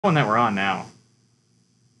One that we're on now.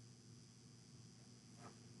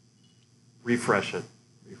 Refresh it.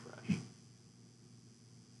 Refresh.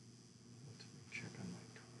 Check on my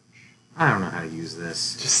torch. I don't know how to use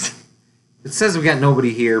this. Just It says we got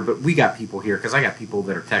nobody here, but we got people here because I got people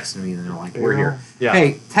that are texting me and they're like, "We're here." Yeah.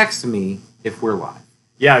 Hey, text me if we're live.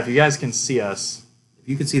 Yeah, if you guys can see us, If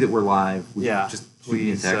you can see that we're live, yeah, just shoot me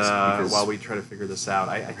a please. text because While we try to figure this out,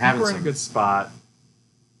 I think having we're in a some- good spot.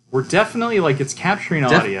 We're definitely it's capturing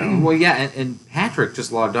audio. Well, yeah, and Patrick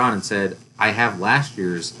just logged on and said, "I have last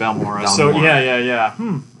year's Balmorhea. So yeah.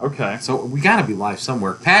 Okay. So we got to be live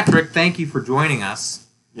somewhere. Patrick, thank you for joining us.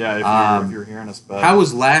 Yeah, if you're hearing us, but How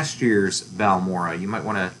was last year's Balmorhea? You might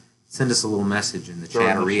want to send us a little message in the throw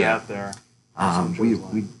in the chatteria. chat there. We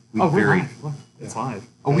Oh, we're very. live. Look, it's live.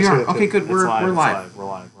 Oh, we are. Okay, good. It's We're live. live. We're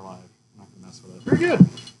live. I'm not gonna mess with it. Very good.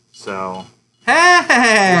 So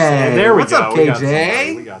Hey, there we what's go. up, We got somebody.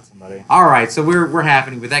 KJ? We got somebody. All right, so we're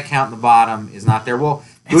happening, but that count in the bottom is not there. Well,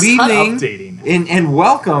 good It's not evening, updating. and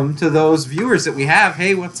welcome to those viewers that we have.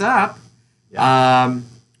 Hey, what's up? Yeah.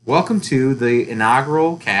 Welcome to the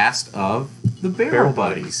inaugural cast of the Barrel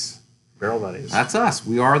Buddies. Barrel Buddies. That's us.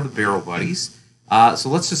 We are the Barrel Buddies. So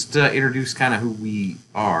let's just introduce kind of who we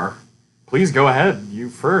are. Please go ahead. You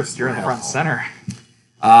first. You're in the front center.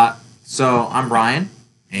 So I'm Brian,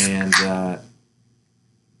 and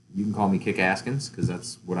you can call me Kick Askins because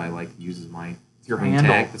that's what I like to use as my Your ring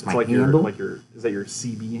handle. tag. That's It's my like handle. is that your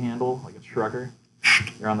CB handle? Like a trucker?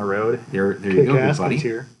 You're on the road. There you go, good buddy.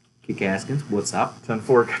 Here. Kick Askins, what's up?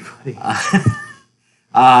 10-4, good buddy.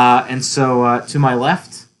 And so to my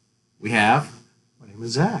left, we have. My name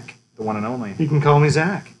is Zach. The one and only. You can call me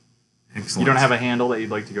Zach. Excellent. You don't have a handle that you'd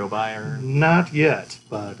like to go by, or Not yet,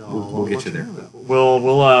 but We'll get you there.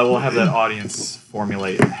 we'll have that audience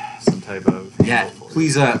formulate some type of handle Yeah, for you.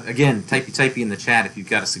 please, again, typey in the chat if you've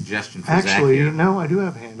got a suggestion for Zach Actually, here. no, I do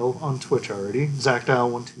have a handle on Twitch already.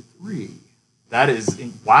 ZachDial123. That is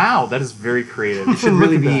wow. That is very creative. It should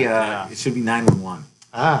really Look at be, that. it should be 911.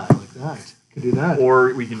 Ah, I like that. Could do that.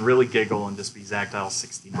 Or we can really giggle and just be Zach Dial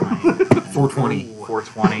 69. 420.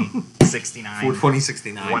 420, 69. 420,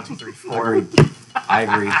 69. 1, 2, 3, 4. Agreed. I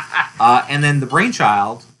agree. And then the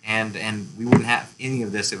brainchild, and we wouldn't have any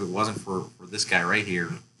of this if it wasn't for this guy right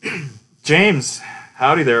here. James,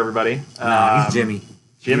 howdy there, everybody. He's Jimmy.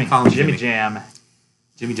 Jimmy, You call him Jimmy Jimmy. Jam.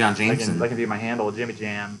 Jimmy John Jameson. That can be my handle, Jimmy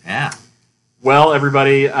Jam. Yeah. Well,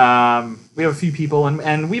 everybody, we have a few people,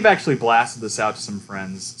 and we've actually blasted this out to some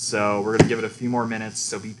friends, so we're going to give it a few more minutes,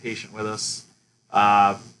 so be patient with us.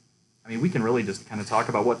 I mean, we can really just kind of talk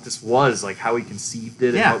about what this was, like how we conceived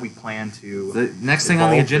it, Yeah. and what we plan to. The next thing on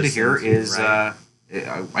the evolve agenda this here into, is right?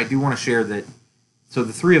 I do want to share that. So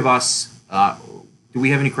the three of us, do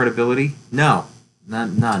we have any credibility? No,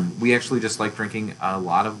 none. We actually just like drinking a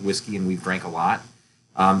lot of whiskey, and we've drank a lot.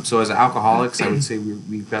 So as alcoholics, I would say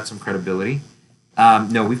we've got some credibility.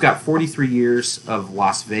 No, we've got 43 years of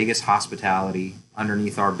Las Vegas hospitality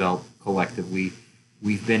underneath our belt collectively.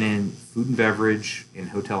 We've been in food and beverage, in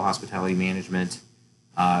hotel hospitality management,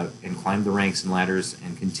 and climbed the ranks and ladders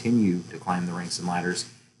and continue to climb the ranks and ladders.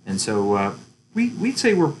 And so we'd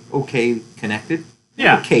say we're okay connected.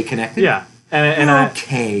 Yeah. We're okay connected. Yeah, and We're I,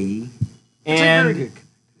 okay. It's a very good.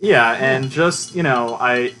 yeah, and just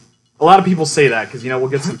a lot of people say that because we'll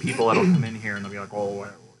get some people that'll come in here and they'll be like, "Oh,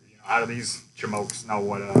 how do these jamokes know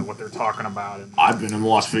what they're talking about?" And I've been in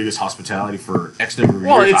Las Vegas hospitality for X number of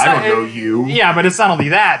well, years. it's I not- don't know you. Yeah, but it's not only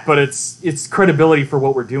that, but it's credibility for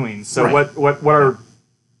what we're doing. So Right.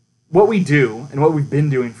 what we do and what we've been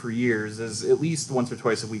doing for years is at least once or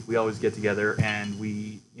twice a week we always get together and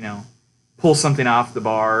we pull something off the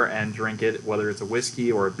bar and drink it, whether it's a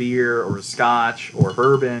whiskey or a beer or a scotch or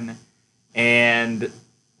bourbon, and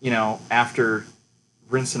after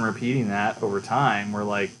rinse and repeating that over time, we're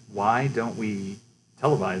like, why don't we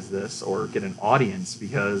televise this or get an audience?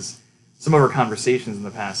 Because some of our conversations in the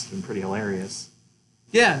past have been pretty hilarious.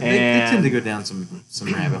 Yeah, they And- tend to go down some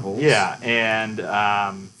rabbit holes. Yeah, and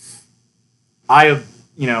I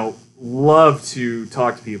love to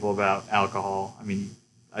talk to people about alcohol. I mean,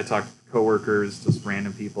 I talk to coworkers, just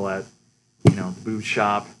random people at the booze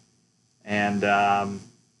shop, and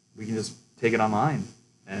we can just take it online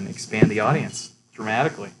and expand the audience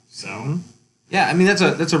dramatically. So Yeah, I mean that's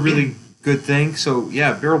a really good thing. So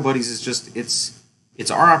yeah, Barrel Buddies is just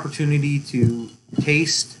it's our opportunity to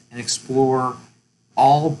taste and explore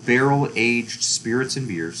all barrel aged spirits and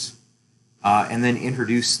beers, and then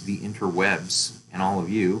introduce the interwebs and all of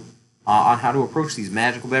you on how to approach these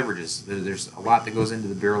magical beverages. There's a lot that goes into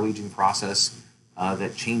the barrel aging process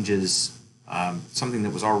that changes something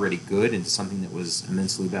that was already good into something that was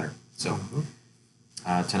immensely better. So.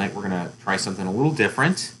 Tonight we're going to try something a little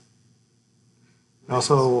different.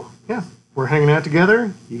 Also, yeah, we're hanging out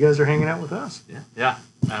together. You guys are hanging out with us. Yeah,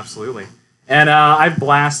 absolutely. And I've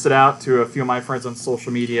blasted out to a few of my friends on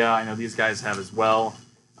social media. I know these guys have as well.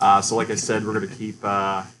 So like I said, we're going to keep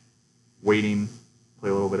waiting, play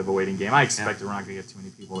a little bit of a waiting game. I expect that we're not going to get too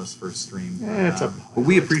many people this first stream. Yeah, it's But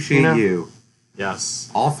we appreciate you. Yes.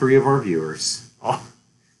 All three of our viewers. Oh.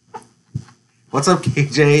 What's up,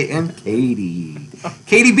 KJ and Katie?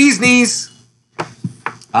 Katie Bee's knees.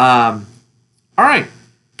 All right.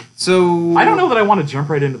 So I don't know that I want to jump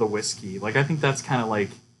right into the whiskey. Like, I think that's kind of like,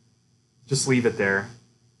 just leave it there.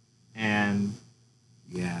 And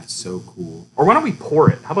yeah, so cool. or why don't we pour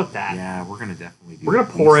it? How about that? Yeah, we're gonna definitely do. We're gonna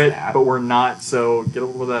pour it, but we're not. So get a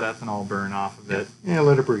little of that ethanol burn off of it. Yeah,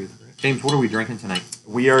 let it breathe. Right? James, what are we drinking tonight?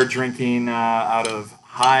 We are drinking out of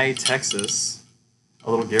High, Texas,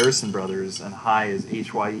 a little Garrison Brothers, and High is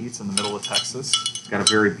HYE. It's in the middle of Texas. Got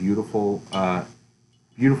a very beautiful,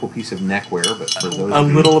 beautiful piece of neckwear, but for those A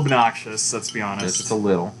little obnoxious, let's be honest. just a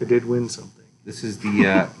little. It did win something. This is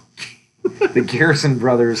the the Garrison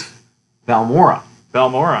Brothers Balmorhea.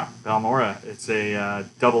 Balmorhea. It's a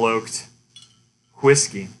double oaked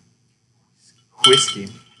whiskey.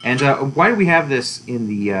 And why do we have this in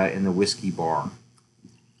the whiskey bar?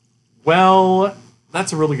 Well,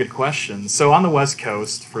 that's a really good question. So on the West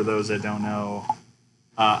Coast, for those that don't know,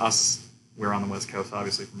 we're on the West Coast,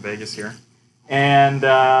 obviously from Vegas here. And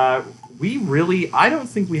I don't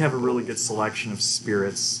think we have a really good selection of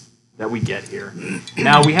spirits that we get here.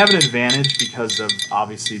 Now, we have an advantage because of,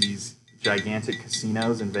 obviously, these gigantic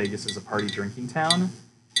casinos, and Vegas is a party drinking town.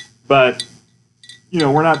 But,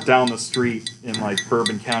 we're not down the street in, like,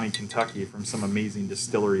 Bourbon County, Kentucky from some amazing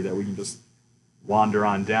distillery that we can just wander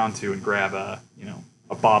on down to and grab a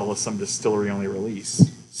bottle of some distillery-only release.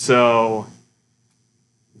 So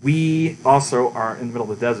we also are in the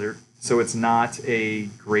middle of the desert, so it's not a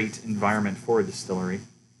great environment for a distillery.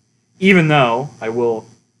 Even though, I will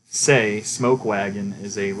say, Smoke Wagon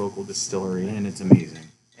is a local distillery. And it's amazing.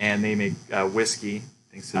 And they make whiskey.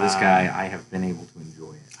 Thanks to this guy, I have been able to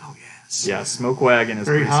enjoy it. Oh, yes. Yeah, Smoke Wagon is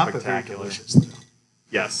Very pretty hot, but very spectacular. delicious, though.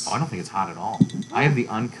 Yes. Oh, I don't think it's hot at all. I have the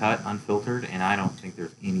uncut, unfiltered, and I don't think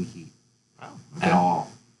there's any heat Oh, at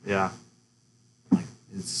all. Yeah. Like,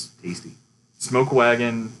 it's tasty. Smoke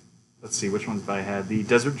Wagon, let's see, which ones have I had? The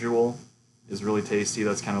Desert Jewel is really tasty.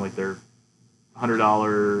 That's kind of like their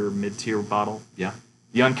 $100 mid-tier bottle. Yeah.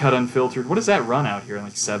 The Uncut Unfiltered, what does that run out here?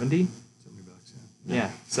 Like 70? $70, yeah.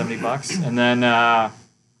 Yeah, $70. And then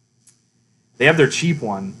they have their cheap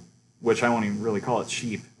one, which I won't even really call it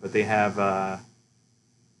cheap, but they have,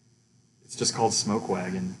 it's just called Smoke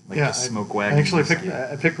Wagon. Like Yeah, just Smoke Wagon. I actually whiskey.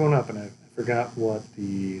 picked one up, and I forgot what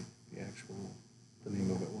the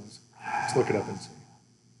name of it was. Let's look it up and see.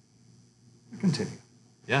 Continue.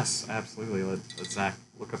 Yes, absolutely. Let Zach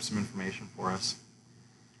look up some information for us.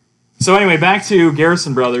 So anyway, back to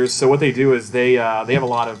Garrison Brothers. So what they do is they have a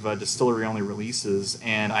lot of distillery-only releases.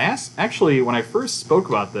 And actually, when I first spoke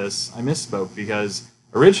about this, I misspoke because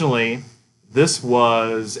originally this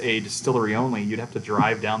was a distillery-only. You'd have to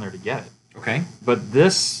drive down there to get it. Okay. But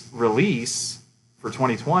this release for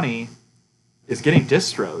 2020 is getting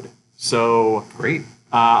distroed. So Great.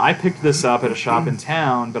 I picked this up at a shop in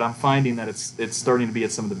town, but I'm finding that it's starting to be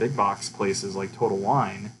at some of the big box places like Total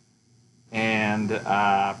Wine, and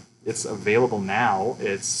it's available now.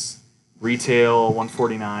 It's retail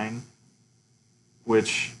 $149,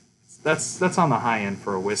 which that's on the high end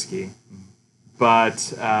for a whiskey,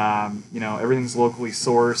 but everything's locally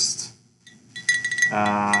sourced.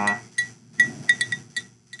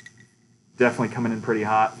 Definitely coming in pretty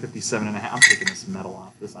hot, 57.5. I'm taking this metal off.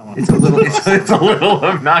 I want It's a little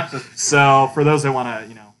obnoxious. So for those that want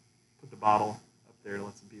to, put the bottle up there to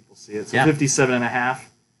let some people see it. So Yeah. 57.5.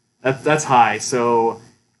 That's high. So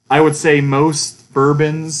I would say most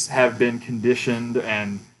bourbons have been conditioned,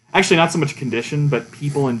 and actually not so much conditioned, but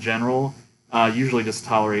people in general usually just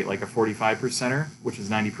tolerate like a 45%er, which is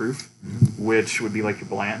 90 proof, which would be like your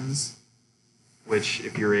Blanton's, which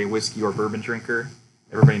if you're a whiskey or bourbon drinker,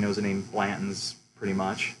 everybody knows the name Blanton's pretty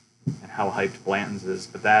much, and how hyped Blanton's is.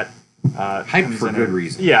 But that Hyped for good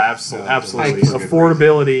reason. Yeah, absolutely. Hyped for good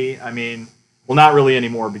Affordability. I mean, well, not really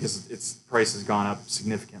anymore because its price has gone up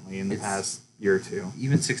significantly in the past year or two.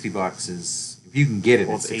 Even $60 is, if you can get it.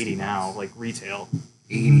 Well, it's 80 $60. now, like retail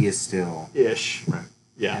 80 is still. ish. Right.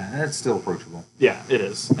 Yeah. That's still approachable. Yeah, it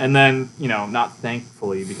is. And then, not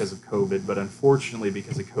thankfully because of COVID, but unfortunately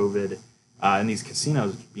because of COVID and these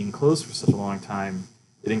casinos being closed for such a long time,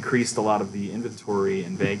 it increased a lot of the inventory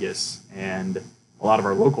in Vegas, and a lot of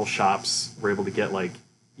our local shops were able to get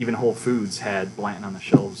even Whole Foods had Blanton on the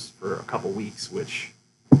shelves for a couple weeks, which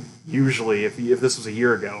usually, if this was a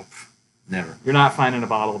year ago, Never. you're not finding a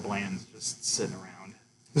bottle of Blanton's just sitting around.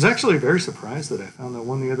 I was actually very surprised that I found that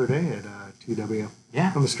one the other day at 2W.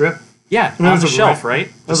 Yeah. On the strip. Yeah, And on the shelf, right?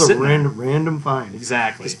 That was Just a sitting there. random find.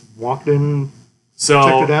 Exactly. Just walked in, So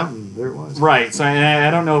checked it out, and there it was. right. So I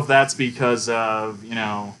don't know if that's because of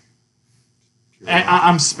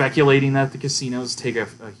I'm speculating that the casinos take a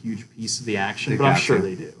huge piece of the action, They've but I'm got sure to.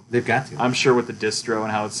 they do. They've got to. I'm sure with the distro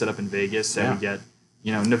and how it's set up in Vegas, that Yeah. we get,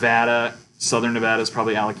 Nevada, Southern Nevada is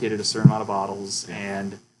probably allocated a certain amount of bottles,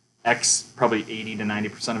 and probably 80 to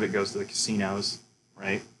 90% of it goes to the casinos,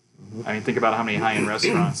 right? Mm-hmm. I mean, think about how many high-end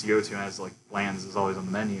restaurants you go to, and it's like Bland's is always on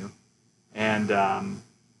the menu, and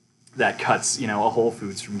that cuts, a Whole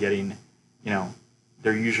Foods from getting,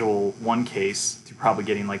 their usual one case to probably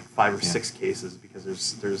getting like 5 or 6 cases because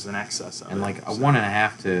there's an excess of it. And like a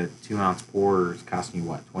 1.5 to 2 ounce pour is costing you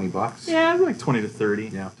what, $20? Yeah, like 20 to 30.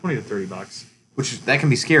 Yeah. $20 to $30. That can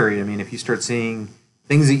be scary. I mean, if you start seeing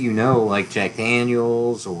things that like Jack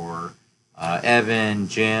Daniels or Evan,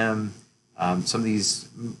 Jim, some of these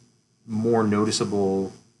more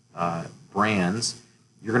noticeable brands,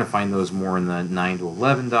 you're going to find those more in the $9 to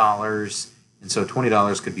 $11. And so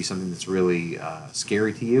 $20 could be something that's really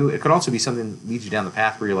scary to you. It could also be something that leads you down the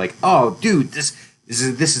path where you're like, oh, dude, this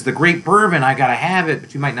is the great bourbon. I got to have it.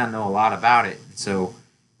 But you might not know a lot about it. So,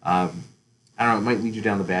 I don't know, it might lead you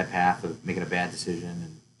down the bad path of making a bad decision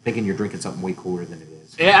and thinking you're drinking something way cooler than it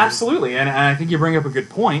is. Yeah, absolutely. And I think you bring up a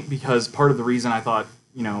good point because part of the reason I thought,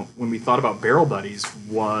 when we thought about Barrel Buddies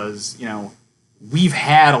was, we've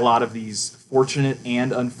had a lot of these fortunate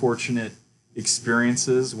and unfortunate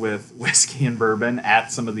experiences with whiskey and bourbon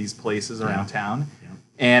at some of these places around town. Yeah.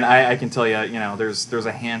 And I can tell you, there's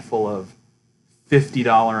a handful of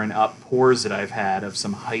 $50 and up pours that I've had of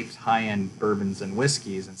some hyped high-end bourbons and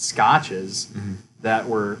whiskeys and scotches that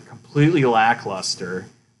were completely lackluster.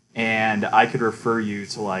 And I could refer you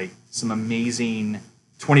to like some amazing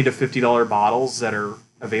 $20 to $50 bottles that are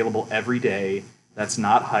available every day that's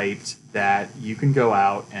not hyped that you can go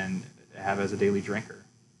out and have as a daily drinker.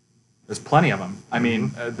 There's plenty of them. I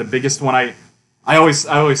mean, the biggest one I always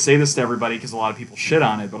say this to everybody because a lot of people shit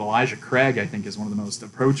on it, but Elijah Craig I think is one of the most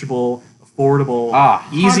approachable, affordable,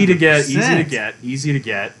 easy to get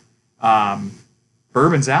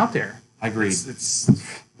bourbons out there. Agreed. It's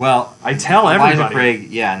well, I tell Elijah everybody.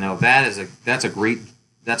 Craig, yeah, no, that's a great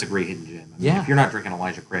hidden gem. I mean, Yeah. if you're not drinking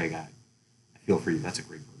Elijah Craig, I feel for you. That's a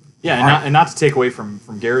great bourbon. Yeah, and not to take away from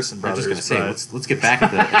Garrison I'm Brothers. just going to but- say, let's get back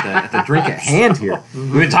at the drink at hand here.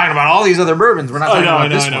 We've been talking about all these other bourbons. We're not talking about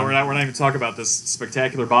this one. We're not even talking about this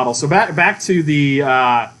spectacular bottle. So back to the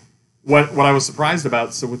what I was surprised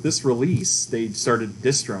about. So with this release, they started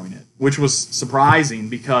distroing it, which was surprising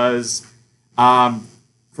because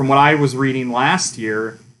from what I was reading last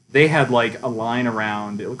year, they had like a line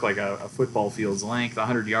around. It looked like a football field's length,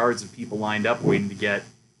 100 yards of people lined up waiting to get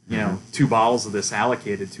 2 bottles of this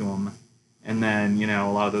allocated to them. And then,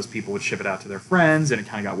 a lot of those people would ship it out to their friends, and it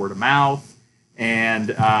kind of got word of mouth. And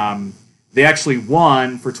they actually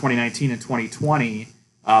won for 2019 and 2020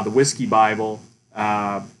 the Whiskey Bible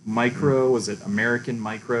American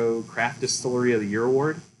Micro Craft Distillery of the Year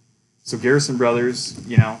Award. So Garrison Brothers,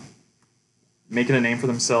 making a name for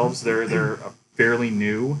themselves. They're a fairly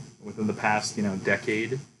new, within the past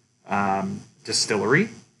decade, distillery.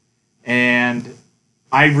 And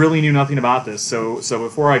I really knew nothing about this, so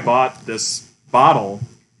before I bought this bottle,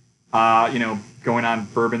 going on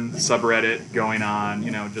bourbon subreddit, going on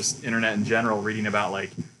just internet in general, reading about like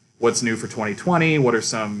what's new for 2020, what are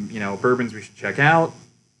some bourbons we should check out,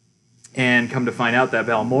 and come to find out that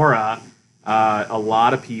Balmorhea, a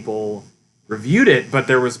lot of people reviewed it, but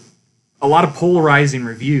there was a lot of polarizing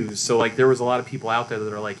reviews. So like there was a lot of people out there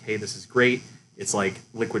that are like, hey, this is great. It's like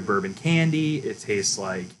liquid bourbon candy. It tastes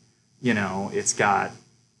like it's got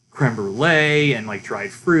creme brulee and like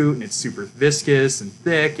dried fruit, and it's super viscous and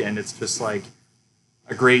thick, and it's just like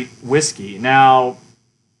a great whiskey. Now,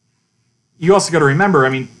 you also got to remember, I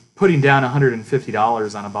mean, putting down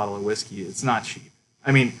 $150 on a bottle of whiskey, it's not cheap.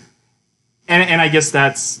 I mean, and I guess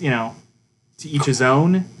that's, to each his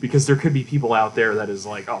own, because there could be people out there that is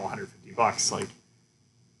like, oh, $150, like,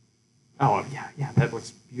 oh, yeah, that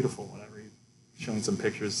looks beautiful, whatever. Showing some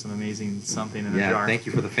pictures, some amazing something in a jar. Yeah, thank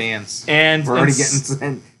you for the fans. And we're already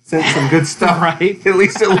getting sent some good stuff, right? At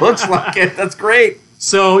least it looks like it. That's great.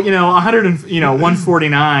 So,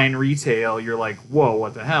 149 retail, you're like, whoa,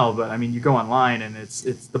 what the hell? But I mean, you go online and it's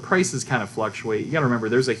the prices kind of fluctuate. You got to remember,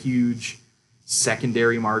 there's a huge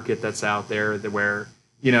secondary market that's out there where,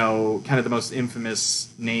 kind of the most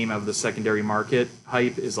infamous name of the secondary market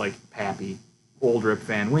hype is like Pappy. Old Rip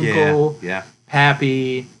Van Winkle, Yeah.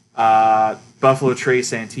 Pappy, Buffalo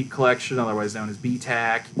Trace Antique Collection, otherwise known as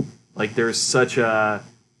BTAC. Like, there's such a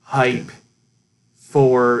hype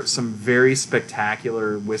for some very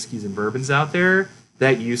spectacular whiskeys and bourbons out there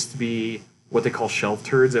that used to be what they call shelf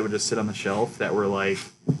turds that would just sit on the shelf that were like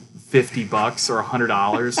 $50 or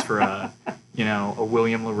 $100 for a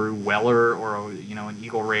William LaRue Weller or an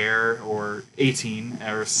Eagle Rare or 18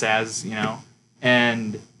 or Saz,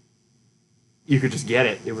 and you could just get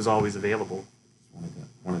it. It was always available.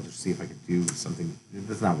 Wanted to see if I could do something.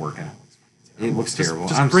 It's not working. It looks terrible.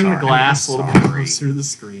 Just I'm bring sorry. the glass a little bit sorry. closer to the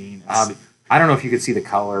screen. I don't know if you could see the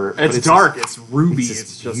color. but It's dark. Just, it's ruby.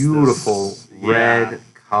 It's just beautiful this, red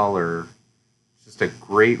color. Just a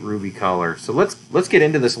great ruby color. So let's get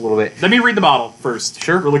into this a little bit. Let me read the bottle first.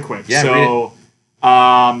 Sure. Really quick. Yeah, So,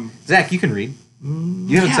 Zach, you can read.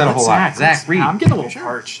 You haven't said a whole lot. Zach, read. I'm getting a little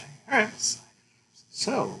parched. All right.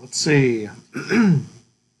 So, let's see.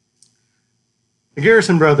 The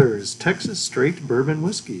Garrison Brothers Texas Straight Bourbon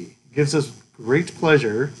Whiskey gives us great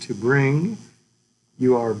pleasure to bring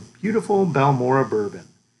you our beautiful Balmorhea bourbon.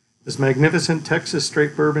 This magnificent Texas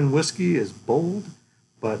Straight Bourbon Whiskey is bold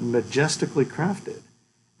but majestically crafted,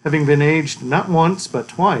 having been aged not once but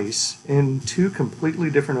twice in two completely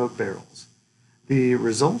different oak barrels. The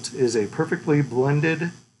result is a perfectly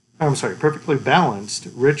balanced,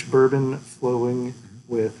 rich bourbon flowing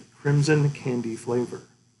with crimson candy flavor.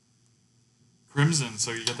 Crimson,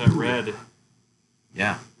 so you get that red.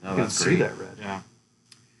 Yeah. No, You can that's see great. that red.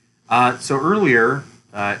 Yeah. So earlier,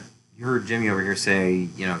 you heard Jimmy over here say,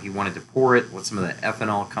 he wanted to pour it, let some of the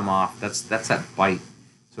ethanol come off. That's that bite.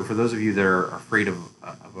 So for those of you that are afraid of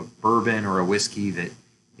a bourbon or a whiskey that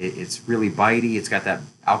it's really bitey, it's got that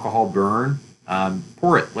alcohol burn,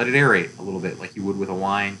 pour it, let it aerate a little bit like you would with a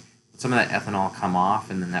wine. Let some of that ethanol come off,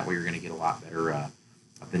 and then that way you're going to get a lot better of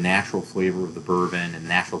the natural flavor of the bourbon and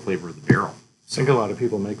natural flavor of the barrel. I think a lot of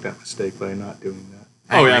people make that mistake by not doing that.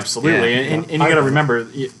 Oh, yeah, absolutely. Yeah. And you got to remember,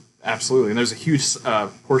 absolutely. And there's a huge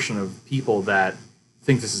portion of people that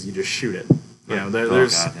think this is you just shoot it. There's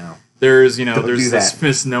God, no. there's Don't there's do this that.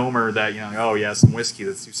 misnomer that oh yeah, some whiskey.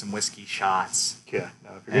 Let's do some whiskey shots. Yeah.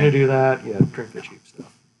 No, if you're going to do that, drink the cheap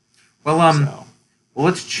stuff. Well, So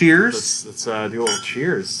let's cheers. let's do a little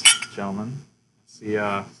cheers, gentlemen. See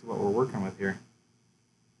what we're working with here.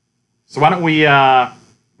 So why don't we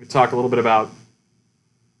talk a little bit about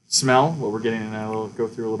smell, what we're getting, and we'll go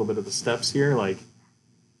through a little bit of the steps here. Like,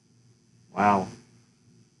 wow.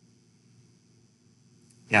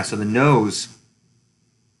 Yeah, so the nose.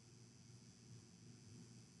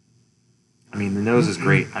 I mean, the nose is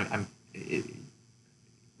great.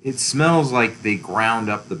 It smells like they ground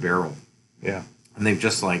up the barrel. Yeah. And they've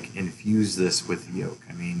just infused this with the oak.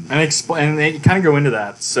 I mean, And they kind of go into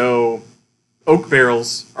that. So, oak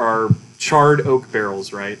barrels are charred oak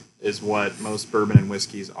barrels, right? Is what most bourbon and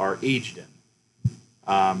whiskeys are aged in.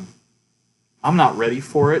 I'm not ready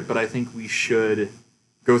for it, but I think we should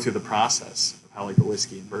go through the process of how a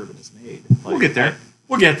whiskey and bourbon is made. We'll get there.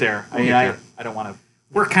 We'll get there. We'll get there. I don't want to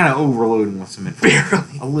we're kind of overloading with some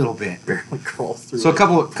information. A little bit. barely crawl through. So a it.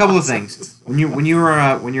 couple of things. When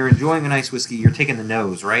you're enjoying a nice whiskey, you're taking the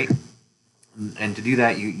nose, right? And to do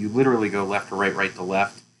that, you literally go left to right, right to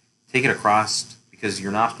left. Take it across because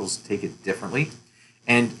your nostrils take it differently.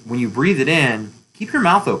 And when you breathe it in, keep your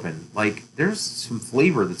mouth open. Like there's some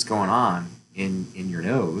flavor that's going on in your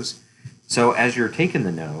nose. So as you're taking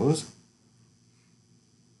the nose,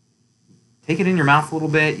 take it in your mouth a little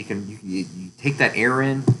bit. You take that air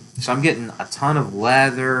in. So I'm getting a ton of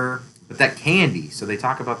leather, but that candy. So they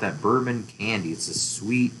talk about that bourbon candy. It's a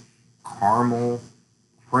sweet caramel.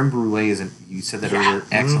 Creme brulee is, you said that earlier,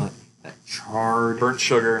 excellent. That charred. burnt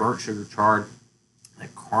sugar. Charred. That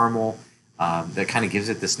caramel. That kind of gives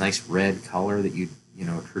it this nice red color that you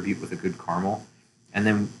attribute with a good caramel. And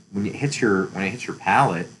then when it hits your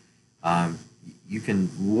palate, you can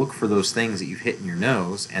look for those things that you've hit in your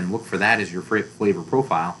nose and look for that as your flavor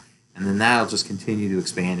profile, and then that'll just continue to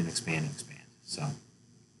expand and expand and expand. So.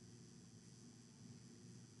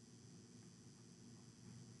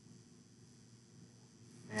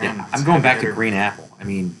 Yeah, I'm going back to green apple. I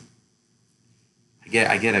mean,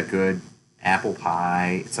 I get a good apple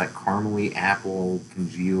pie. It's like caramely apple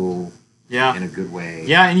congeal in a good way.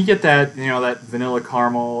 Yeah, and you get that that vanilla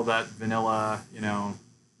caramel, that vanilla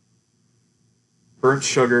burnt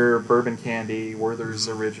sugar, bourbon candy, Werther's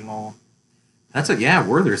original.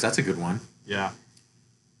 Werther's. That's a good one. Yeah.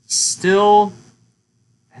 Still,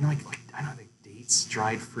 I know dates,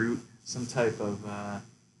 dried fruit, some type of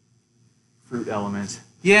fruit element.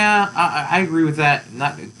 Yeah, I agree with that.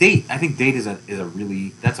 Not date. I think date is a really,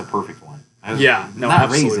 that's a perfect one. Yeah, no, not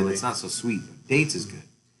absolutely. raisin. It's not so sweet. dates is good.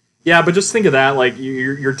 Yeah, but just think of that. Like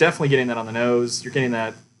you're definitely getting that on the nose. You're getting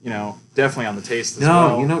that, definitely on the taste as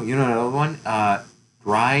well. No, you know another one.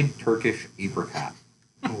 Dried Turkish apricot.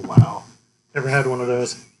 Oh, wow. Never had one of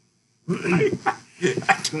those. I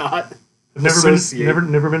cannot. I've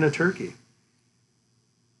never been to Turkey.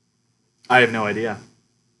 I have no idea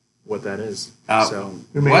what that is.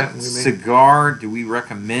 What cigar do we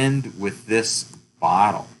recommend with this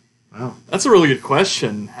bottle? Wow, that's a really good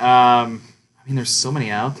question. There's so many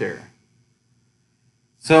out there.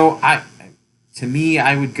 So to me,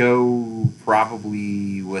 I would go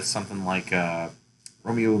probably with something like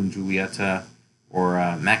Romeo and Julieta or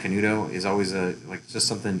Macanudo is always just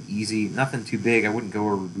something easy, nothing too big. I wouldn't go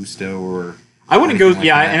a Robusto or. I wouldn't go,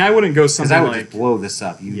 and I wouldn't go something because I would like just blow this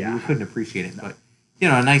up. You couldn't appreciate it, but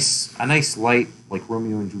a nice light like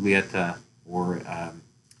Romeo and Julieta or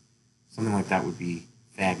something like that would be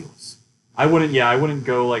fabulous. I wouldn't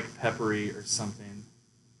go like peppery or something.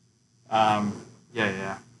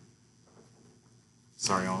 Yeah.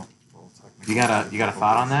 Sorry, I'll You got a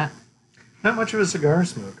thought on that? Not much of a cigar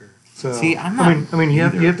smoker. So see, I'm not. You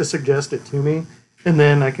have to suggest it to me, and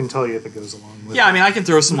then I can tell you if it goes along with. Yeah, I can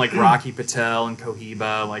throw some like Rocky Patel and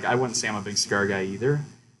Cohiba. Like I wouldn't say I'm a big cigar guy either,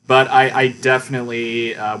 but I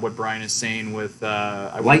definitely what Brian is saying with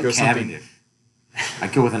I would light go Cavendish.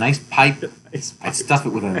 I'd go with a nice pipe. I'd stuff it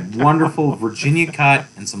with a wonderful Virginia cut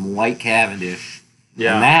and some light Cavendish.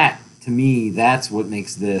 Yeah, and that to me, that's what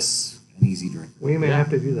makes this an easy drink. We may have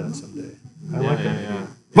to do that someday. I like that idea.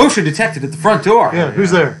 Motion detected at the front door. Yeah,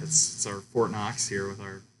 who's there? It's our Fort Knox here with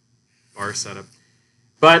our bar setup.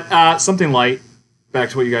 But something light.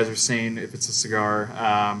 Back to what you guys are saying. If it's a cigar,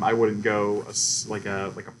 I wouldn't go like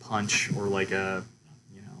a punch or like a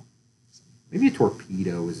maybe a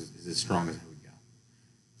torpedo is as strong as I would go.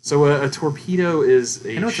 So a torpedo is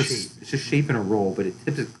a I know shape. It's a shape and a roll, but it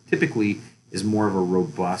typically is more of a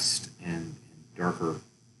robust and darker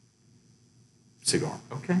cigar.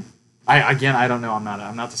 Okay. I don't know. I'm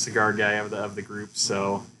not the cigar guy of the group.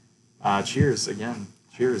 So, cheers again.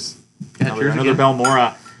 Cheers. Yeah, Another Balmorhea.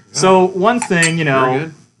 Yeah. So one thing,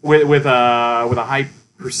 with a high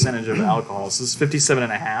percentage of alcohol, so this is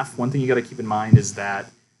 57.5. One thing you got to keep in mind is that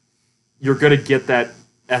you're going to get that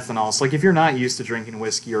ethanol. So like if you're not used to drinking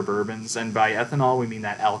whiskey or bourbons, and by ethanol we mean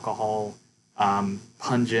that alcohol,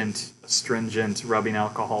 pungent, astringent, rubbing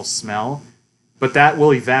alcohol smell. But that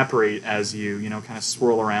will evaporate as you kind of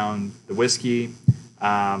swirl around the whiskey,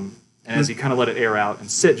 and as you kind of let it air out and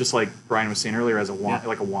sit, just like Brian was saying earlier, as a wine,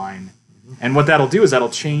 like a wine. And what that'll do is that'll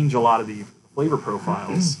change a lot of the flavor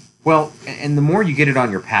profiles. Well, and the more you get it on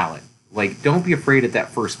your palate, like don't be afraid at that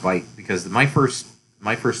first bite, because my first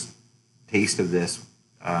taste of this,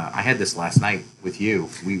 I had this last night with you.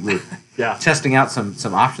 We were testing out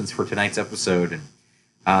some options for tonight's episode,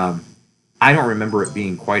 and I don't remember it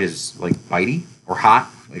being quite as like bitey or hot.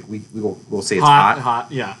 Like we'll say it's hot.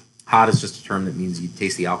 Hot, yeah. Hot is just a term that means you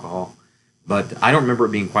taste the alcohol. But I don't remember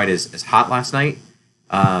it being quite as hot last night.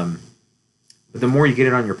 But the more you get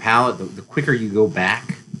it on your palate, the quicker you go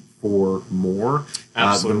back for more,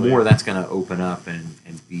 the more that's going to open up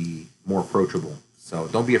and be more approachable. So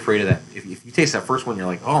don't be afraid of that. If you taste that first one, you're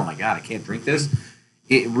like, oh my God, I can't drink this.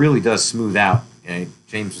 It really does smooth out.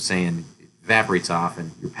 James was saying it evaporates off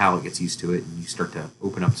and your palate gets used to it and you start to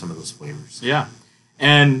open up some of those flavors. Yeah.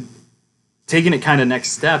 And taking it kind of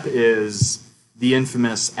next step is the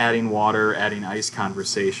infamous adding water, adding ice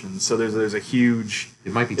conversation. So there's a huge...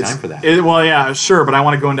 It might be time for that. Well, yeah, sure, but I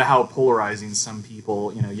want to go into how polarizing some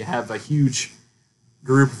people... You have a huge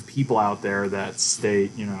group of people out there that state,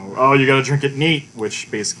 oh, you got to drink it neat, which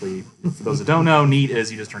basically, for those that don't know, neat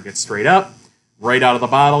is you just drink it straight up, right out of the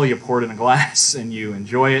bottle, you pour it in a glass, and you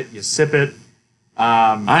enjoy it, you sip it.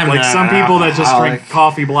 I'm like some people that just alcoholic. drink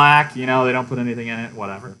coffee black, they don't put anything in it,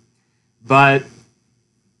 whatever. But...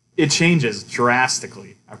 it changes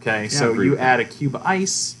drastically, okay? So you add a cube of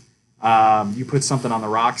ice, you put something on the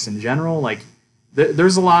rocks in general. Like,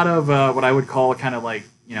 there's a lot of what I would call kind of like,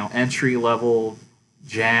 entry-level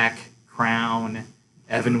Jack, Crown,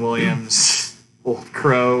 Evan Williams, Old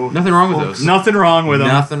Crow. Nothing wrong with those. Nothing wrong with them.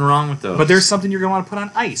 Nothing wrong with those. But there's something you're going to want to put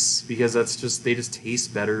on ice because they just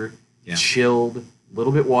taste better, chilled, a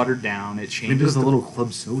little bit watered down. It changes. Maybe with a little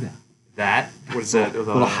club soda. What is that? A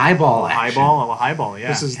little highball action. A little highball, yeah.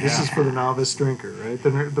 This is for the novice drinker, right?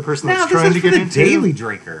 The person No, that's this trying is to get for the into daily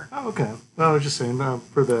drinker. Oh, okay. Well, I was just saying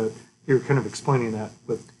you're kind of explaining that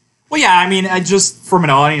with. Well, yeah. I just from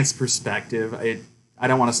an audience perspective, I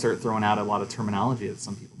don't want to start throwing out a lot of terminology that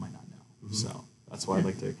some people might not know. Mm-hmm. So that's why I'd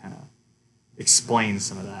like to kind of explain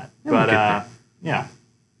some of that. Yeah, but yeah.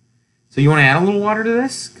 So you want to add a little water to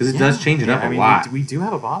this? Because it does change it up a lot. We do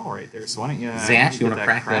have a bottle right there, so why don't you... Zach, you want to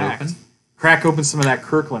crack that open? Crack open some of that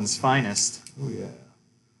Kirkland's finest. Oh, yeah.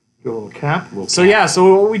 Do a little cap.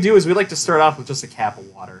 So what we do is we like to start off with just a cap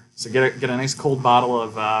of water. So get a nice cold bottle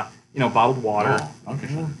of bottled water. Oh,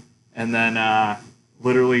 okay. And then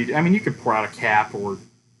literally, I mean, you could pour out a cap or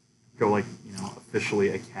go like, officially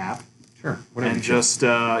a cap. Sure. And just do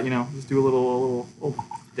a little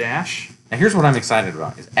dash. Now here's what I'm excited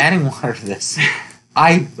about: is adding water to this.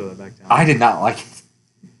 I did not like it.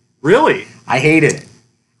 Really? I hated it.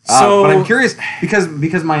 But I'm curious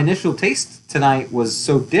because my initial taste tonight was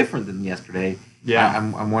so different than yesterday. Yeah.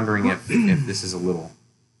 I'm wondering if this is a little.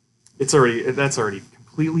 That's already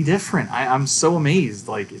completely different. I'm so amazed.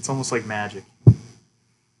 Like it's almost like magic.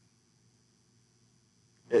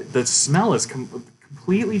 The smell is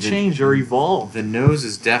completely changed or evolved. The nose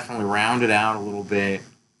is definitely rounded out a little bit.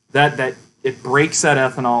 That it breaks that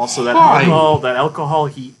ethanol, so that alcohol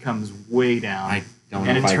heat comes way down. I don't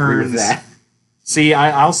know if I agree with that. See,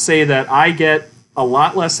 I'll say that I get a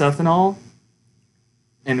lot less ethanol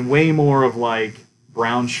and way more of like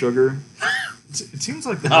brown sugar. It seems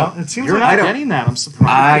like you're not getting that. I'm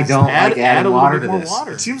surprised. I don't like adding water to this.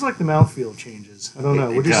 It seems like the mouthfeel changes. I don't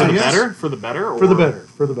know. Would you say better? For the better? For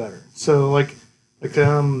the better. So I'm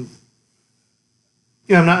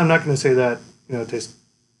not going to say that it tastes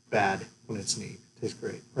bad when it's neat. It tastes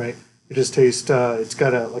great, right? It just tastes. It's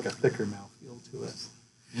got a thicker mouthfeel to it.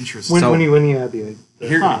 Interesting. When you add the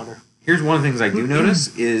water. Here's one of the things I do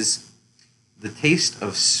notice is the taste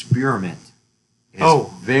of spearmint is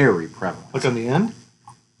very prevalent. Like on the end?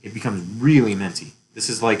 It becomes really minty. This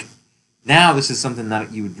is something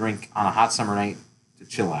that you would drink on a hot summer night to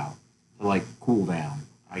chill out, to cool down.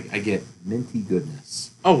 I get minty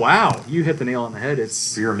goodness. Oh, wow. You hit the nail on the head. It's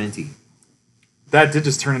spearminty. That did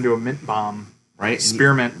just turn into a mint bomb. Right?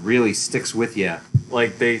 Spearmint really sticks with you.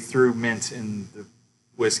 Like they threw mint in the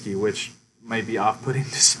whiskey, which might be off-putting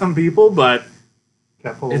to some people, but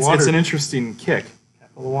it's an interesting kick.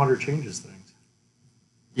 Cap full of water changes things.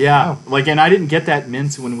 Yeah, and I didn't get that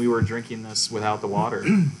mint when we were drinking this without the water.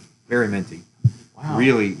 Very minty. Wow.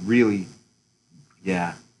 Really, really,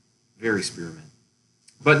 very spearmint.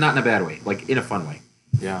 But not in a bad way, in a fun way.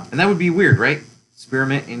 Yeah. And that would be weird, right?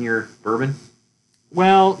 Spearmint in your bourbon?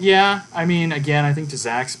 Well, yeah. I mean, again, I think to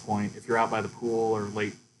Zach's point, if you're out by the pool or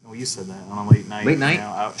late, you said that, on a late night. Late night?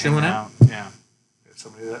 Out, chilling out? Yeah. There's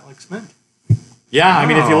somebody that likes mint. Yeah, I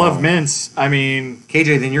mean, if you love mints,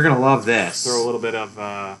 KJ, then you're going to love this. Throw a little bit of...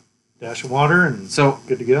 dash of water and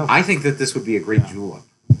good to go. I think that this would be a great julep.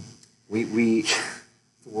 We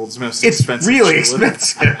the world's most expensive. It's really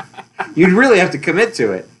expensive. You'd really have to commit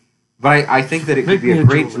to it. But I think that it could be a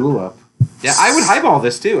great julep. Yeah, I would highball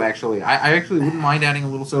this too, actually. I actually wouldn't mind adding a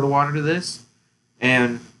little soda water to this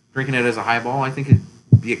and drinking it as a highball. I think it'd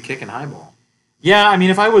be a kick and highball. Yeah, I mean,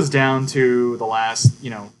 if I was down to the last,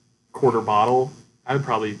 quarter bottle, I would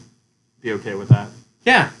probably be okay with that.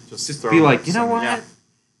 Yeah. Just be like, you know what? Yeah.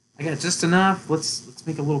 I got just enough. Let's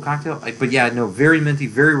make a little cocktail. But yeah, no, very minty,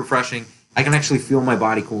 very refreshing. I can actually feel my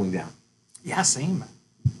body cooling down. Yeah, same.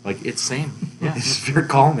 It's same. Yeah, it's very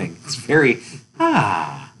calming. It's very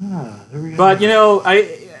there we go. But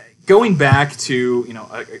going back to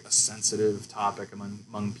a sensitive topic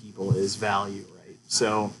among people is value, right?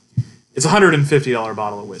 So it's a $150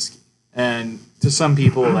 bottle of whiskey, and to some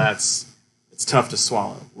people it's tough to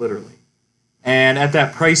swallow, literally. And at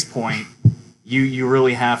that price point, you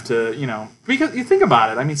really have to, because you think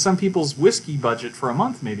about it. I mean, some people's whiskey budget for a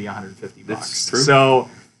month may be $150. That's true. So,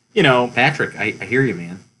 Patrick, I hear you,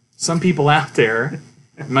 man. Some people out there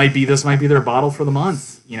this might be their bottle for the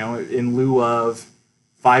month, in lieu of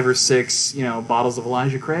 5 or 6, bottles of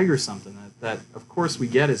Elijah Craig or something. That of course we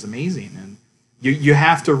get is amazing, and you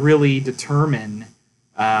have to really determine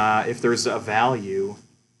if there's a value.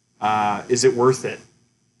 Is it worth it?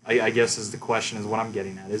 I guess is the question. Is what I'm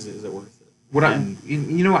getting at. Is it worth it?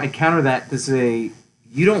 I counter that to say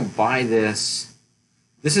you don't buy this.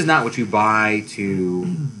 This is not what you buy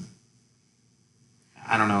to.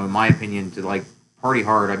 I don't know. In my opinion, to party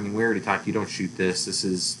hard. I mean, we already talked. You don't shoot this. This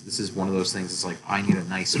is one of those things. It's I need a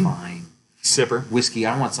nice fine sipper whiskey.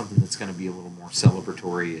 I want something that's going to be a little more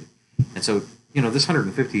celebratory, and so this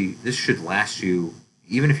 150. This should last you,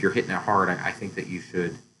 even if you're hitting it hard. I think that you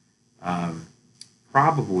should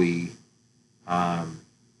probably.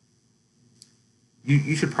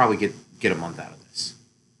 You should probably get a month out of this.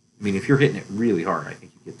 I mean, if you're hitting it really hard, I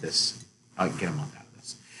think you get this. Get a month out of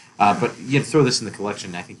this. But you throw this in the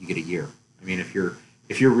collection, I think you get a year. I mean, if you're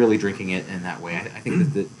really drinking it in that way, I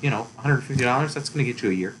think that $150 that's going to get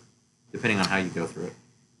you a year, depending on how you go through it.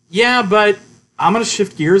 Yeah, but I'm going to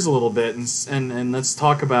shift gears a little bit and let's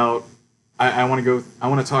talk about. I want to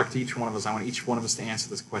talk to each one of us. I want each one of us to answer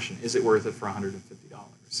this question: is it worth it for $150?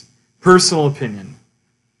 Personal opinion,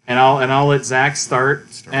 and I'll let Zach start.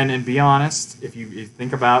 And be honest. If you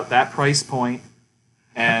think about that price point,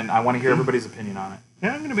 and I want to hear everybody's opinion on it.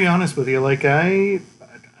 Yeah, I'm going to be honest with you. Like I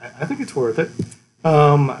think it's worth it.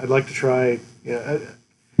 I'd like to try. Yeah,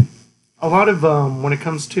 a lot of when it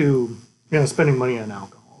comes to spending money on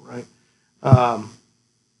alcohol, right? I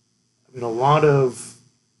mean, a lot of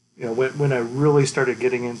when I really started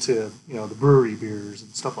getting into the brewery beers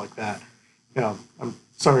and stuff like that. I'm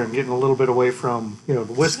sorry, I'm getting a little bit away from the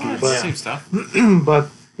whiskey, but same stuff. but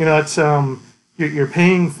it's you're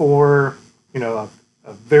paying for a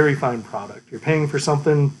very fine product. You're paying for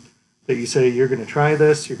something that you say you're going to try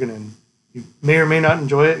this. You may or may not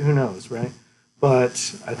enjoy it. Who knows, right?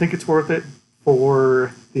 But I think it's worth it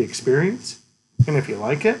for the experience, and if you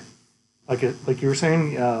like it, like you were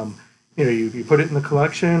saying, you put it in the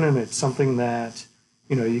collection, and it's something that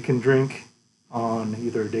you can drink on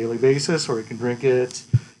either a daily basis, or you can drink it,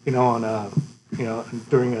 on a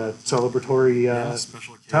during a celebratory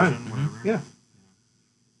special occasion, time. whatever. Yeah.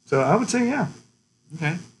 So I would say yeah.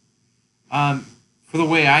 Okay. For the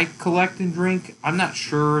way I collect and drink, I'm not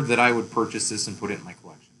sure that I would purchase this and put it in my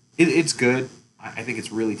collection. It's good. I think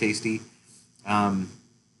it's really tasty. I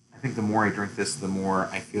think the more I drink this, the more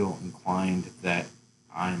I feel inclined that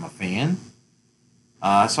I'm a fan.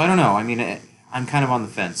 So I don't know. I mean, I'm kind of on the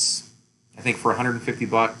fence. I think for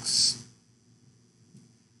 $150,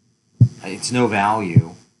 it's no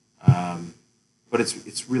value, but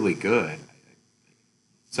it's really good.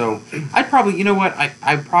 So I'd probably,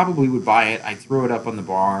 I probably would buy it. I'd throw it up on the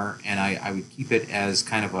bar, and I would keep it as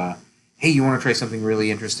kind of a, hey, you want to try something really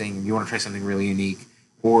interesting, and you want to try something really unique,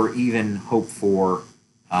 or even hope for,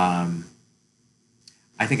 I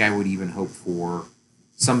think I would even hope for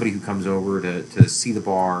somebody who comes over to see the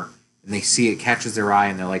bar, and they see it, catches their eye,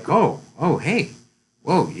 and they're like, oh, hey,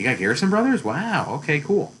 whoa, you got Garrison Brothers? Wow, okay,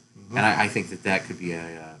 cool. Mm-hmm. And I think that could be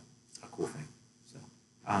a cool thing. So,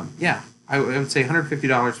 yeah, I would say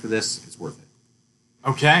 $150 for this is worth it.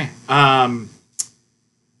 Okay.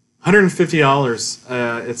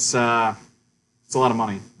 $150. It's a lot of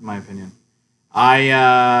money, in my opinion.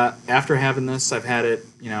 After having this, I've had it,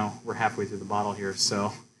 we're halfway through the bottle here,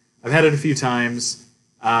 so I've had it a few times.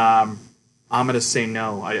 I'm going to say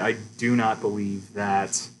no. I do not believe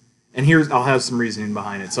that, and I'll have some reasoning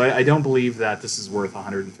behind it. So I don't believe that this is worth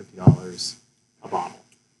 $150 a bottle,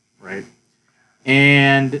 right?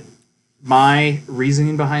 And my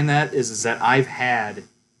reasoning behind that is that I've had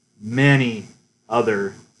many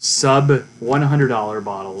other sub $100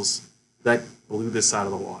 bottles that blew this out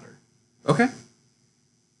of the water. Okay.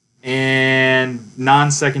 And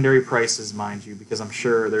non-secondary prices, mind you, because I'm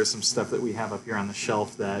sure there's some stuff that we have up here on the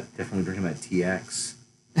shelf that... Definitely drinking that TX.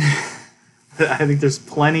 I think there's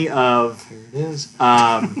plenty of... Here it is.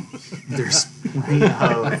 There's plenty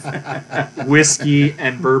of whiskey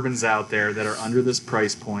and bourbons out there that are under this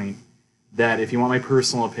price point that, if you want my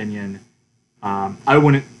personal opinion, I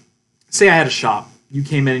wouldn't... Say I had a shop. You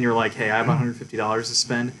came in and you're like, hey, I have $150 to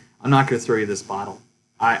spend. I'm not going to throw you this bottle.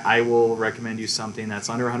 I will recommend you something that's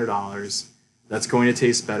under $100, that's going to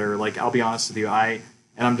taste better. Like, I'll be honest with you,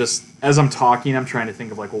 as I'm talking, I'm trying to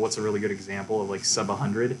think of, like, well, what's a really good example of, like, sub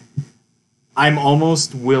 100? I'm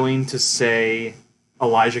almost willing to say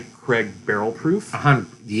Elijah Craig Barrel Proof.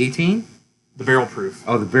 The 18? The Barrel Proof.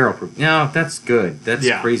 Oh, the Barrel Proof. No, that's good. That's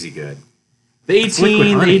crazy good. The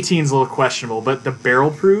 18 is a little questionable, but the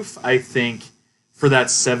Barrel Proof, I think, for that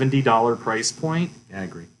 $70 price point... Yeah, I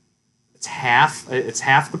agree. It's half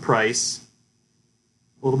the price,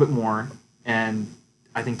 a little bit more, and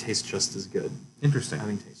I think tastes just as good. Interesting. I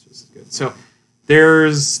think tastes just as good. So there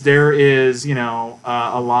is a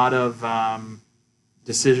lot of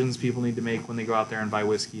decisions people need to make when they go out there and buy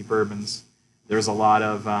whiskey, bourbons. There's a lot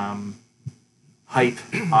of hype,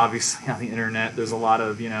 obviously, on the internet. There's a lot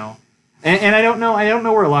of and I don't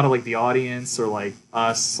know where a lot of, like, the audience or, like,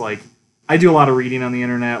 us, like, I do a lot of reading on the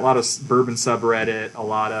internet, a lot of bourbon subreddit, a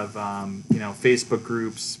lot of Facebook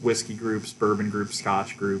groups, whiskey groups, bourbon groups,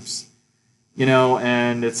 Scotch groups,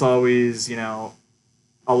 and it's always a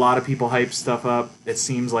lot of people hype stuff up. It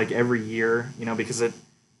seems like every year, because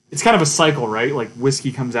it's kind of a cycle, right? Like,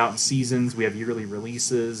 whiskey comes out in seasons, we have yearly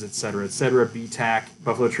releases, et cetera, et cetera. BTAC,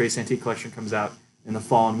 Buffalo Trace Antique Collection, comes out in the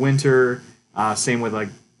fall and winter. Same with, like,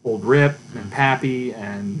 Old Rip and Pappy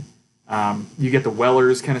and. You get the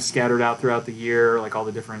Wellers kind of scattered out throughout the year, like all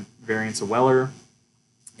the different variants of Weller.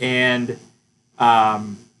 And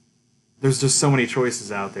there's just so many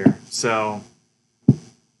choices out there. So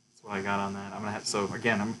that's what I got on that. I'm going to have,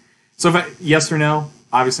 So yes or no,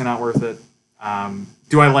 obviously not worth it.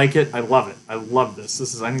 Do I like it? I love it. I love this.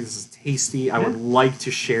 I think this is tasty. I would like to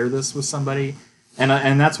share this with somebody.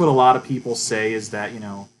 And that's what a lot of people say is that,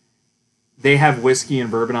 they have whiskey and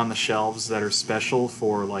bourbon on the shelves that are special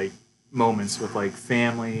for like moments with like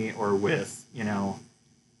family or with,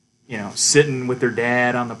 sitting with their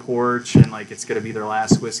dad on the porch and like it's going to be their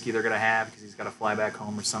last whiskey they're going to have because he's got to fly back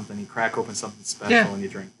home or something. You crack open something special and you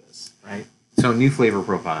drink this, right? So new flavor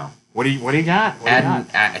profile. What do you got?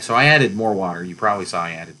 So I added more water. You probably saw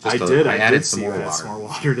I added. I added some more water. Some more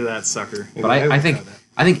water to that sucker. But I think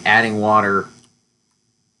adding water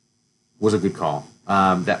was a good call.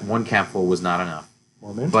 That one capful was not enough.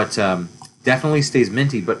 More mint? But definitely stays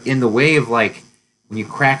minty. But in the way of like when you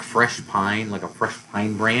crack fresh pine, like a fresh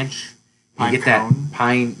pine branch, pine you get cone?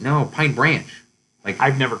 that pine branch. Like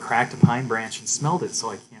I've never cracked a pine branch and smelled it,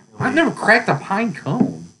 so I can't really. I've never cracked a pine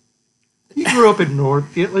cone. You grew up in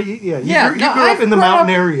North. You grew up in the grown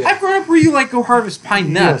mountain area. I've grown up where you like go harvest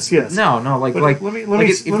pine nuts. Yes. No, like if you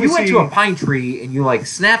went see. to a pine tree and you like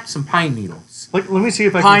snapped some pine needles. Let me see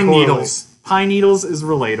if I pine can needles. Pine needles is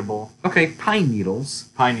relatable. Okay, pine needles.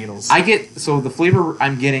 Pine needles. So the flavor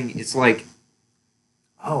I'm getting, it's like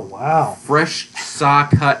Oh wow! fresh saw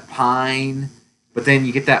cut pine, but then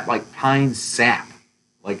you get that like pine sap.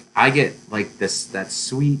 Like I get like that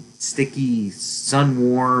sweet, sticky,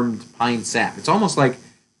 sun-warmed pine sap. It's almost like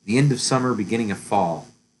the end of summer, beginning of fall.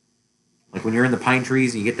 Like when you're in the pine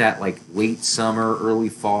trees and you get that like late summer, early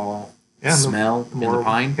fall smell in the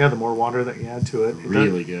pine. Yeah, the more water that you add to it,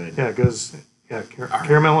 Really good. Yeah, it goes. Yeah,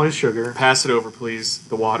 caramelized sugar. Pass it over, please.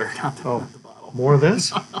 The water, not the bottle. More of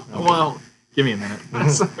this? Well, give me a minute.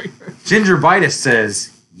 Sorry. Gingerbitis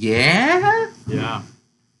says, "Yeah, Yeah.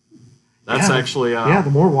 That's actually... the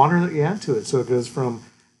more water that you add to it. So it goes from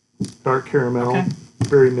dark caramel,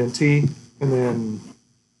 very minty, and then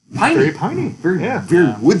very piney.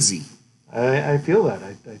 very woodsy." I feel that.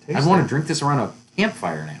 I taste I want to drink this around a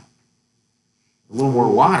campfire now. A little more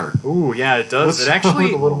water. Ooh, yeah, it does. Let's It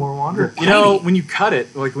actually... a little more water. when you cut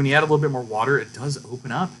it, like when you add a little bit more water, it does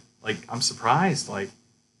open up. Like, I'm surprised. Like,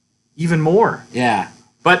 even more. Yeah.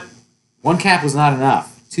 But... One cap was not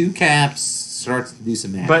enough. 2 caps starts to do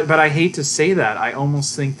some magic. But I hate to say that. I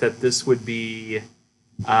almost think that this would be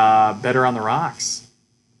better on the rocks.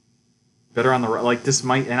 Better on the like this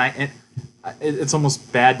might it's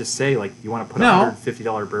almost bad to say like you want to put a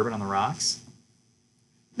 $150 bourbon on the rocks.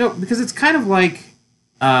 No, because it's kind of like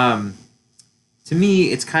to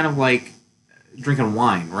me it's kind of like drinking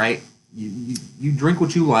wine, right? You drink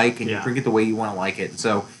what you like and you drink it the way you want to like it.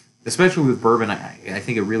 So especially with bourbon, I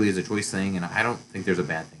think it really is a choice thing, and I don't think there's a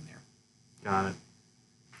bad thing there. Got it.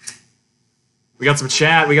 We got some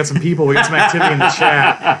chat. We got some people. We got some activity in the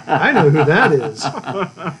chat. I know who that is.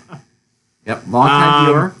 Yep, long time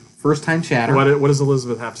viewer, first time chatter. What does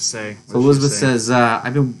Elizabeth have to say? So Elizabeth says,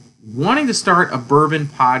 I've been wanting to start a bourbon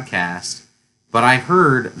podcast, but I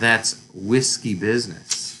heard that's whiskey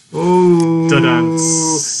business. Ooh, dad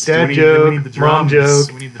joke, we need the drums. mom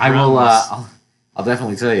joke. We need the I will. drums. I'll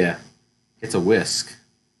definitely tell you, it's a whisk,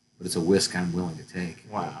 but it's a whisk I'm willing to take.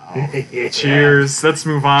 Wow. Cheers. Let's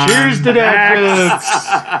move on. Cheers to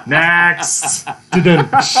that. Next. Didn't.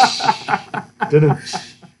 I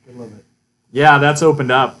love it. Yeah, that's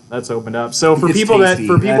opened up. So for It's people tasty.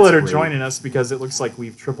 that That's are great. joining us, because it looks like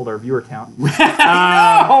we've tripled our viewer count.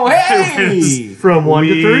 Oh, hey! From 1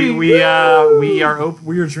 to 3. We are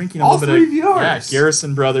drinking a All little bit 3 of viewers.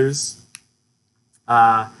 Garrison Brothers,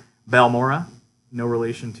 Balmorhea, no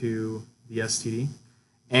relation to the STD,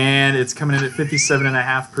 and it's coming in at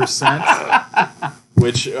 57.5%,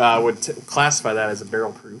 which would classify that as a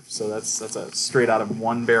barrel proof. So that's a straight out of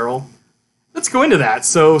one barrel. Let's go into that.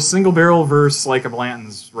 So single barrel versus like a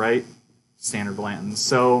Blanton's, right? Standard Blanton's.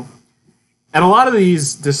 So at a lot of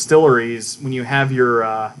these distilleries, when you have your,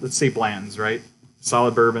 let's say Blanton's, right?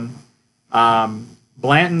 Solid bourbon.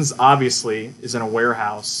 Blanton's obviously is in a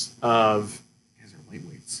warehouse of You guys are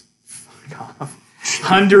lightweights. fuck off,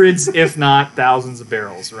 hundreds, if not thousands of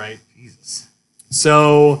barrels, right? Jesus.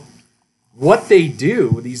 So what they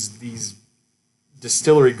do, these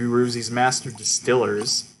distillery gurus, these master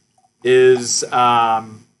distillers, is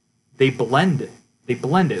they blend it.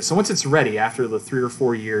 So once it's ready, after the 3 or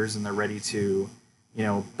 4 years, and they're ready to,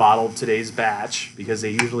 bottle today's batch, because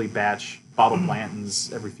they usually bottle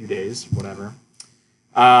Blanton's every few days, whatever.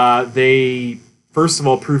 They first of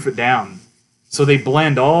all proof it down. So they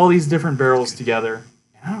blend all these different barrels together.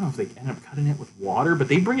 And I don't know if they end up cutting it with water, but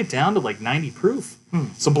they bring it down to like 90 proof.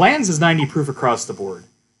 So Blanton's is 90 proof across the board.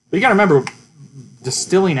 But you got to remember,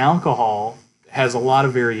 distilling alcohol has a lot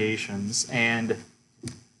of variations, and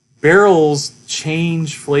barrels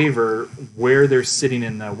change flavor where they're sitting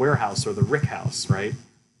in the warehouse or the rick house, right?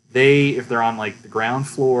 If they're on like the ground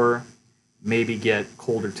floor, maybe get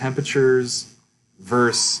colder temperatures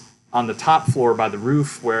versus on the top floor by the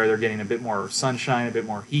roof where they're getting a bit more sunshine, a bit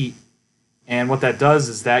more heat. And what that does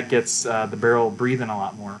is that gets the barrel breathing a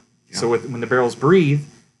lot more. Yeah. So when the barrels breathe,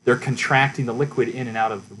 they're contracting the liquid in and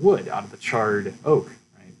out of the wood, out of the charred oak,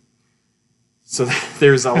 right? So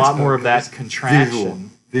there's a lot more of that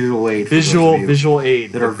contraction. Visual aid. Visual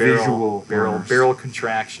aid. That are visual barrel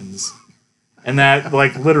contractions. And that,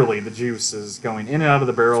 like, literally, the juice is going in and out of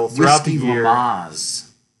the barrel throughout the year.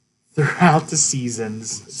 Throughout the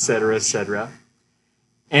seasons, etc., etc.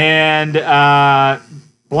 And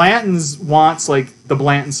Blanton's wants, like, the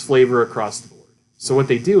Blanton's flavor across the board. So what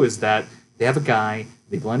they do is that they have a guy,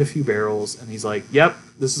 they blend a few barrels, and he's like, yep,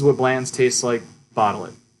 this is what Blanton's tastes like, bottle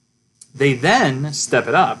it. They then step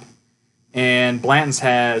it up, and Blanton's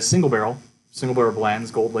has single barrel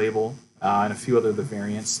Blanton's, gold label, and a few other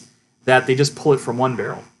variants, that they just pull it from one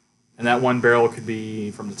barrel. And that one barrel could be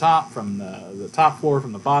from the top floor,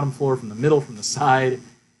 from the bottom floor, from the middle, from the side,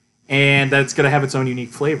 and that's going to have its own unique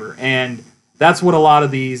flavor. And that's what a lot of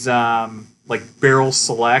these like barrel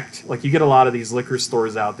select, like you get a lot of these liquor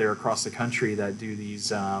stores out there across the country that do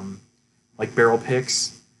these like barrel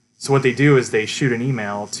picks. So what they do is they shoot an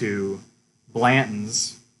email to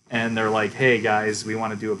Blanton's, and they're like, hey guys, we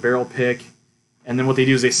want to do a barrel pick. And then what they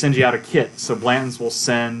do is they send you out a kit. So Blanton's will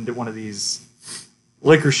send one of these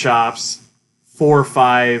liquor shops 4 or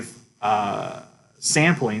 5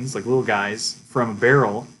 samplings, like little guys, from a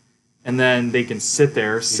barrel, and then they can sit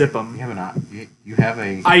there, sip them. You have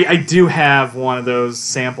a... I do have one of those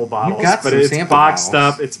sample bottles, but it's boxed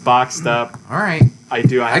up. It's boxed up. All right. I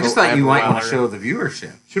do. I just thought you might want to show the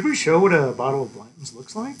viewership. Should we show what a bottle of Blanton's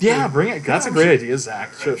looks like? Yeah, bring it. That's a great idea,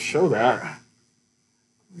 Zach. Show that.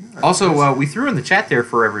 Also, we threw in the chat there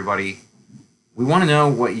for everybody. We want to know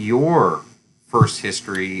what your first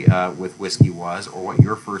history with whiskey was, or what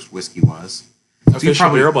your first whiskey was. Official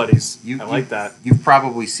Barrel Buddies. I like that. You've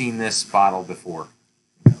probably seen this bottle before.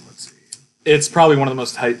 Yeah, let's see. It's probably one of the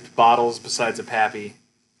most hyped bottles besides a Pappy,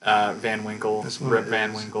 Van Winkle, Rip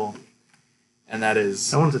Van Winkle, and that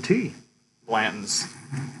one's a tea. Blanton's.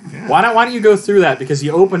 Yeah. Why don't you go through that? Because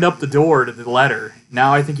you opened up the door to the letter.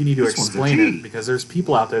 Now I think you need to explain it, because there's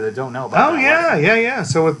people out there that don't know about that. Yeah.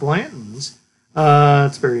 So with Blanton's,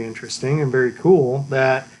 it's very interesting and very cool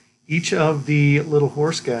that each of the little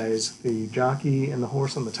horse guys, the jockey and the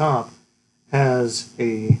horse on the top, has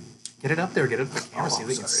a... Get it up there. Get it up the camera so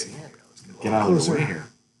they can see it. Get out of the way here.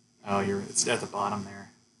 Oh, it's at the bottom there.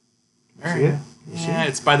 See it? Yeah,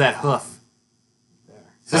 it's by that hoof.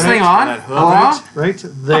 Is this thing on? Right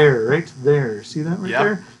there. See that right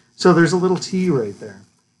there? So there's a little T right there.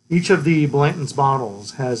 Each of the Blanton's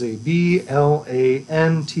bottles has a B, L, A,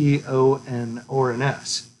 N, T, O, N, or an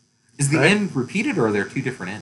S. Is the N repeated, or are there 2 different